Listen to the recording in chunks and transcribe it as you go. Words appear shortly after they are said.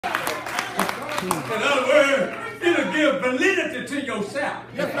In other words, it'll give validity to yourself.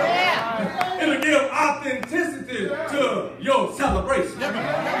 It'll give authenticity to your celebration.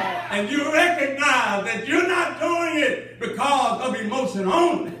 And you recognize that you're not doing it because of emotion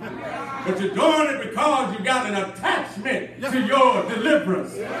only, but you're doing it because you got an attachment to your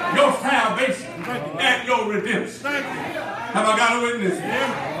deliverance, your salvation, and your redemption. Have I got a witness here?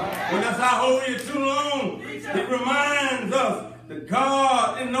 When that's how hold you too long, it reminds us that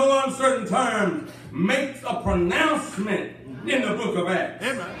God, in no uncertain terms, makes a pronouncement in the book of Acts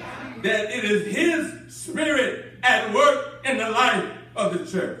that it is His Spirit at work in the life of the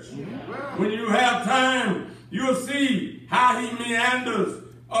church. When you have time, you'll see how He meanders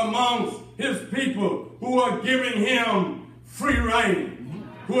amongst His people who are giving Him free rein,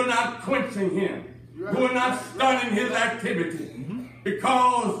 who are not quenching Him, who are not stunning His activity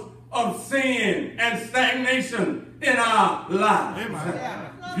because of sin and stagnation in our lives.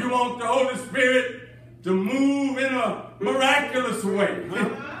 You want the Holy Spirit to move in a miraculous way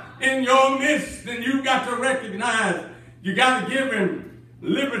in your midst, then you got to recognize you got to give Him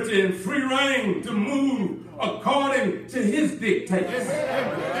liberty and free rein to move according to His dictates.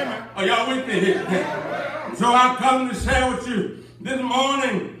 Are y'all with me here? So I come to share with you this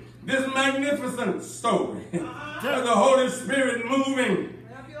morning this magnificent story of the Holy Spirit moving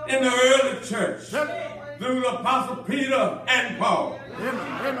in the early church through the Apostle Peter and Paul,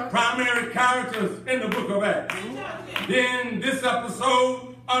 primary characters in the book of Acts. Then this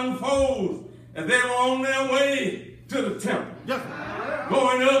episode unfolds as they were on their way to the temple,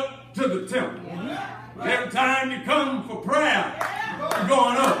 going up to the temple. Every time you come for prayer, you're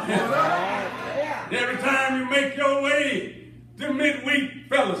going up. Every time you make your way to midweek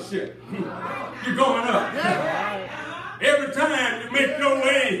fellowship, you're going up. Every time you make your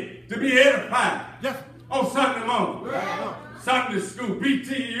way to be edified on Sunday morning, Sunday school,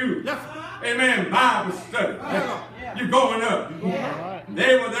 BTU, amen, Bible study, you're going up.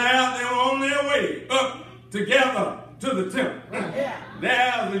 They were there, they were on their way up together to the temple.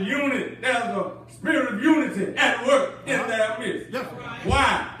 There's a unit, there's a spirit of unity at work in their midst.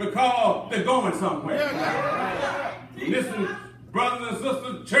 Why? Because they're going somewhere. Listen, brothers and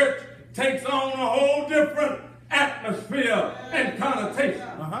sisters, church takes on a whole different atmosphere and connotation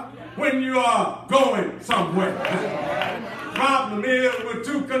when you are going somewhere. Problem is we're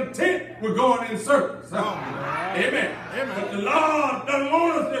too content with going in circles. Amen. But the Lord doesn't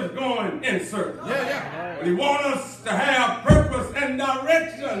want us just going in circles. But He wants us to have purpose and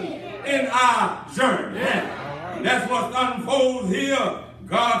direction in our journey. And that's what unfolds here.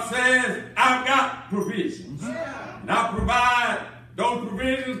 God says, I've got provisions. And I provide. Those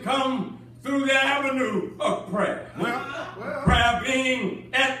provisions come through the avenue of prayer. Prayer being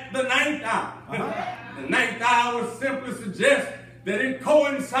at the ninth hour. The ninth hour simply suggests that it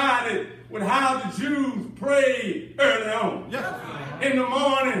coincided with how the Jews prayed early on. In the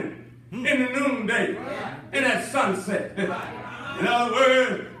morning, in the noonday, and at sunset. In other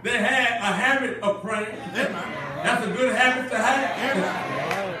words, they had a habit of praying. That's a good habit to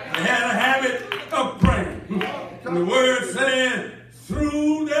have. They had a habit of praying. And the word says,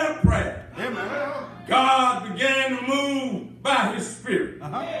 through their prayer, God began to move by His Spirit.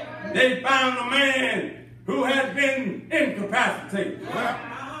 They found a man who had been incapacitated,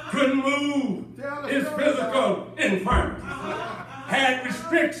 couldn't move his physical infirmity, had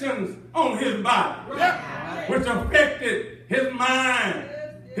restrictions on his body, which affected his mind,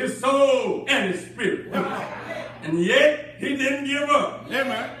 his soul, and his spirit. And yet, he didn't give up.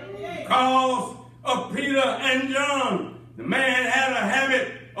 Because of Peter and John, the man had a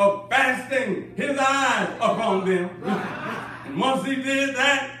habit of fasting his eyes upon them. And once he did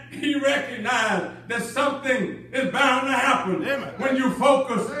that, he recognized that something is bound to happen when you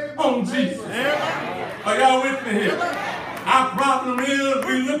focus on Jesus. Are y'all with me here? Our problem is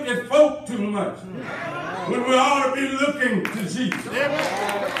we look at folk too much when we ought to be looking to Jesus.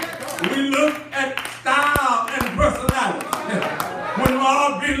 We look at style and personality when we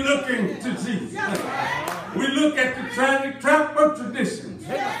ought to be looking to Jesus. We look at the tragic trap of traditions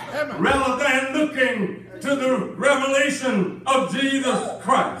rather than looking to the revelation of Jesus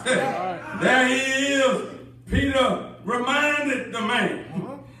Christ. There he is. Peter reminded the man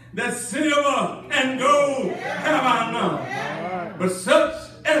that silver and gold have I none, but such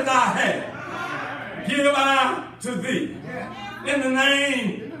as I have give I to thee. In the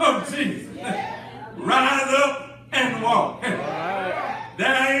name of Jesus, rise up and walk.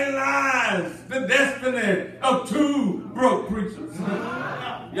 Therein lies the destiny of two broke preachers.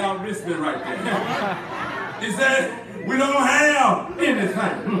 Y'all missed me right there. He said, we don't have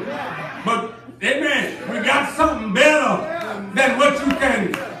anything, but amen, we got something better than what you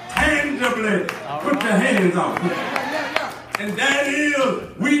can tangibly hands on. And that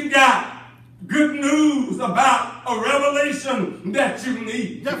is, we got good news about a revelation that you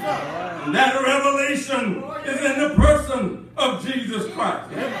need. And that revelation is in the person of Jesus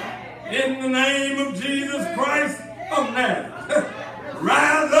Christ. In the name of Jesus Christ of Nazareth,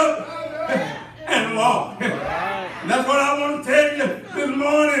 rise up and walk. That's what I want to tell you this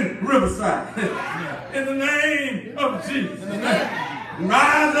morning, Riverside. In the name of Jesus,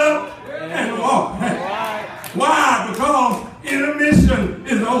 rise up and walk. Why? Because intermission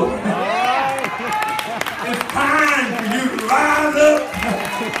is over. It's time for you to rise up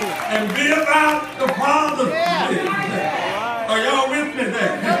and be about the Father's business. Are y'all with me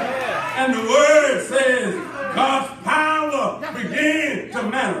there? And the word says God's power began to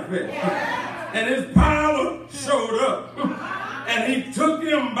manifest. And his power showed up. And he took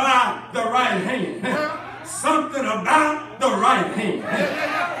him by the right hand. Something about the right hand.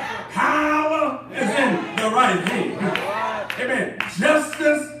 Power is in the right hand. Amen.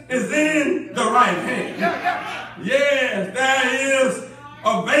 Justice is in the right hand. Yes, there is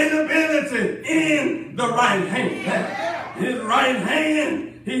availability in the right hand. His right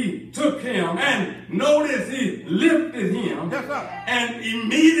hand, he took him, and notice he lifted him, and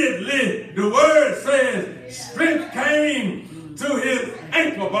immediately the word says strength came to his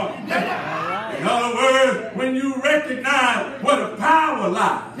ankle bone. In other words, when you recognize where the power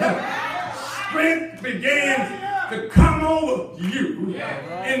lies, strength begins to come over you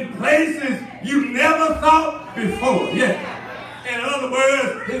in places you never thought before. In other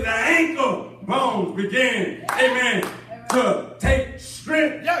words, his ankle bones began, amen, to take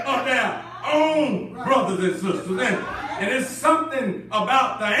strength of their own brothers and sisters. And it's something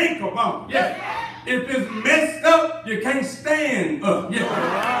about the ankle bone. If it's messed up, you can't stand up.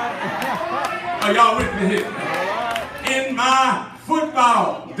 Are y'all with me here? In my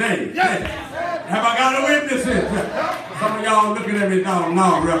football days, have I got a witness here? Some of y'all looking at me,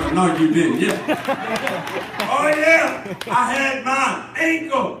 no, Reverend, no, you didn't. Oh, yeah, I had my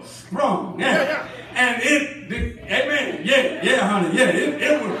ankle sprung. And amen, honey,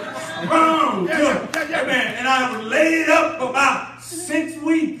 it was sprung. Amen, and I was laid up for about 6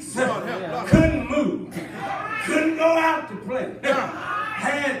 weeks. Couldn't move. Couldn't go out to play.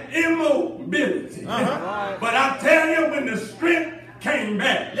 Had immobility. But I tell you, when the strength came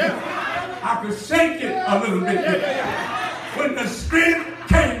back, I could shake it a little bit. When the strength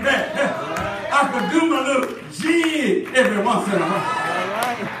came back, I could do my little jig every once in a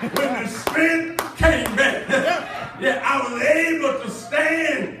while. When the strength came back, I was able to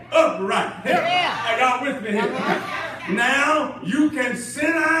stand upright. Are y'all with me here? Now you can sit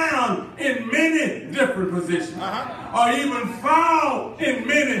down in many different positions, or even fall in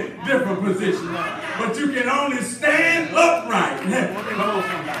many different positions, but you can only stand upright in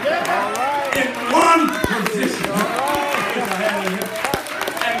one position.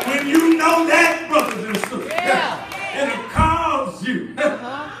 And when you know that, brothers and sisters, it'll cause you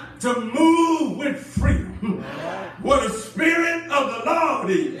to move with freedom. Where the Spirit of the Lord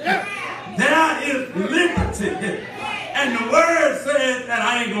is, there is liberty. And the word says, and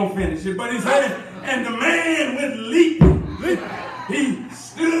I ain't going to finish it, but he said, and the man went leaping. He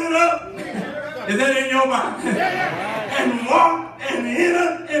stood up. Is that in your Bible? And walked and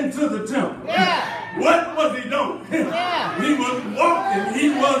entered into the temple. What was he doing? He was walking. He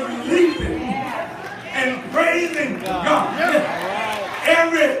was leaping and praising God.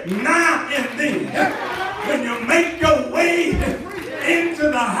 Every now and then, when you make your way into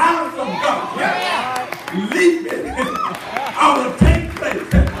the house of God, leaping ought to take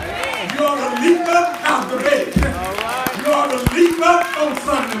place. You ought to leap up out the bed. You ought to leap up on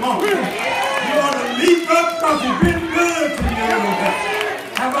Sunday morning. You ought to leap up because he's been good to you.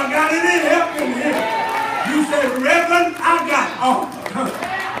 Have I got any help in here? You say, Reverend, I got all.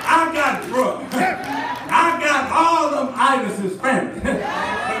 I got drugs. I got all them Ida's family.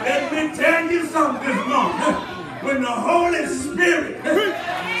 But let me tell you something this morning. When the Holy Spirit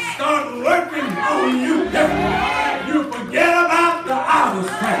starts working on you, you forget about the Ida's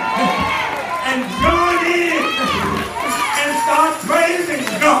family and join in and start praising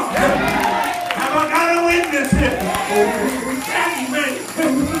God. Have I got a witness here? That man,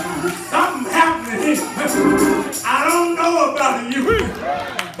 something happened here. I don't know about you,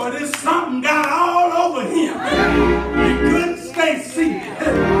 but it's something got all over him. He couldn't stay seated.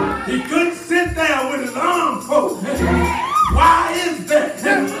 He couldn't sit there with his arms folded. Why is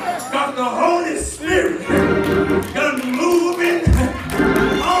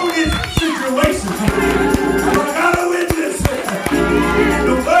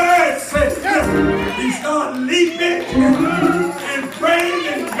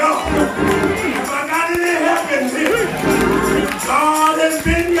God has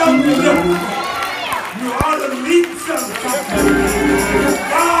been your deliverer. You ought to leap sometime.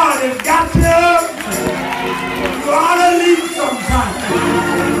 God has got you. You ought to leap sometime.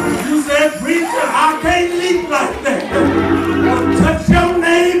 You said, preacher, I can't leap like that. Touch your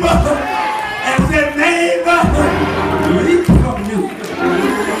neighbor and say, neighbor, leap from me.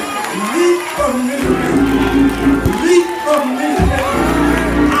 Leap from me. Leap from me.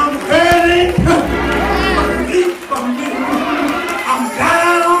 I'm hurting. Leap from me. I'm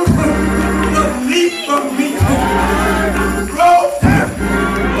down. Leap from me. I'm broken.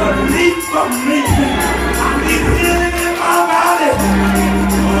 Leap from me. I need healing in my body.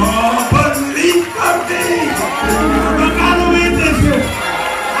 Oh, but leap from me. I got a witness.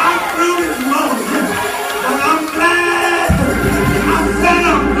 I'm through this morning. But I'm glad. I said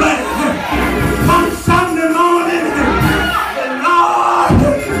I'm glad. Come Sunday morning, the Lord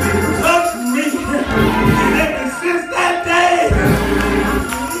touched me. And ever since that day,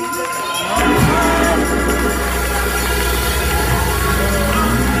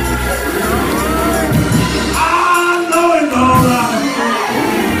 I know it's all right.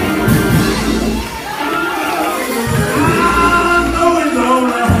 I know it's all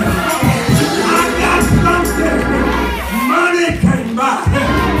right. I got something. Money came by.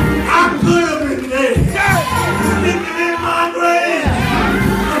 I could have been dead. Sleeping in my grave.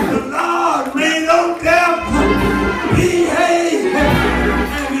 But the Lord made old death behave.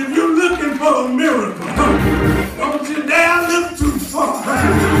 And if you're looking for a miracle, don't you dare look too far.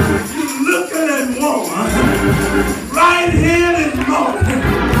 You're looking at one right here this morning.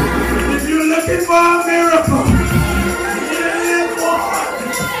 If you're looking for a miracle, here is one.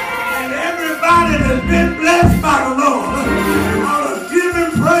 And everybody that's been blessed by the Lord ought to give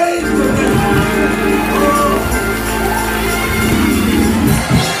him praise today.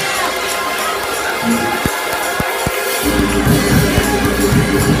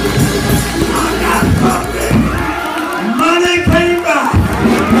 I got something. Money came by.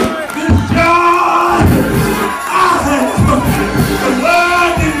 This joy I have. The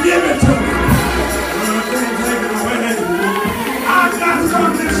Lord didn't give it to me. The Lord can't take it away. I got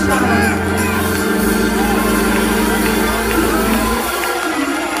something shine.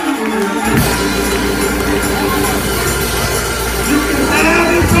 You can have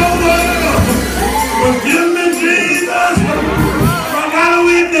this whole world. Forgive me, Jesus. I got a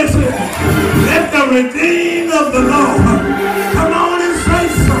witness. Let the redeemed of the Lord come on and say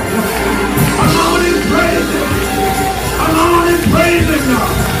so. Come on and praise him. Come on and praise him,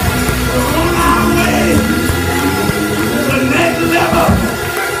 God.